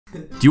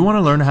Do you want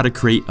to learn how to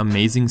create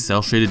amazing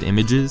cel-shaded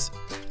images?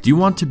 Do you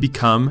want to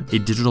become a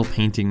digital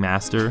painting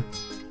master?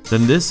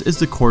 Then this is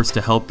the course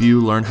to help you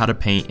learn how to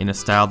paint in a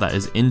style that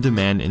is in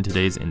demand in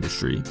today's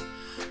industry.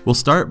 We'll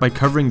start by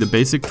covering the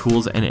basic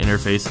tools and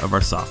interface of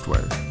our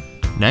software.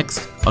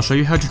 Next, I'll show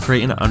you how to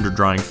create an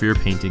underdrawing for your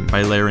painting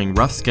by layering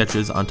rough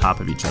sketches on top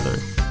of each other.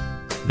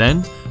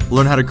 Then, we'll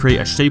learn how to create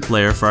a shape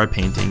layer for our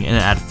painting and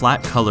add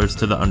flat colors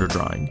to the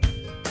underdrawing.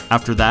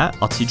 After that,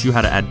 I'll teach you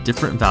how to add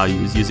different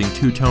values using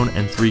two-tone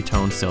and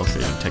three-tone cel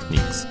shading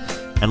techniques.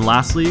 And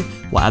lastly,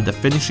 we'll add the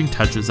finishing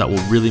touches that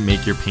will really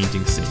make your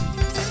painting sing.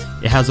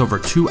 It has over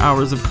 2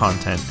 hours of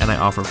content, and I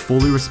offer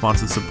fully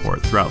responsive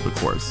support throughout the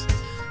course.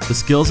 The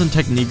skills and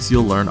techniques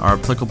you'll learn are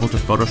applicable to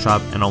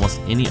Photoshop and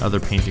almost any other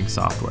painting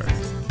software.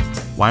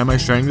 Why am I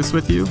sharing this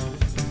with you?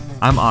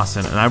 I'm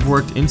Austin, and I've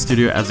worked in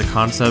studio as a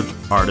concept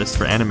artist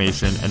for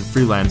animation and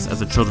freelance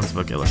as a children's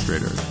book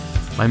illustrator.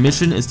 My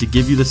mission is to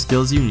give you the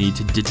skills you need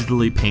to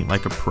digitally paint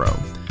like a pro.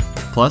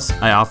 Plus,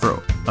 I offer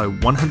a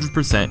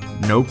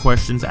 100% no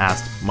questions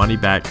asked money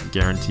back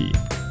guarantee.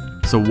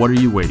 So what are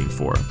you waiting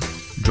for?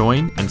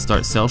 Join and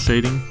start cel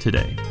shading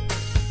today.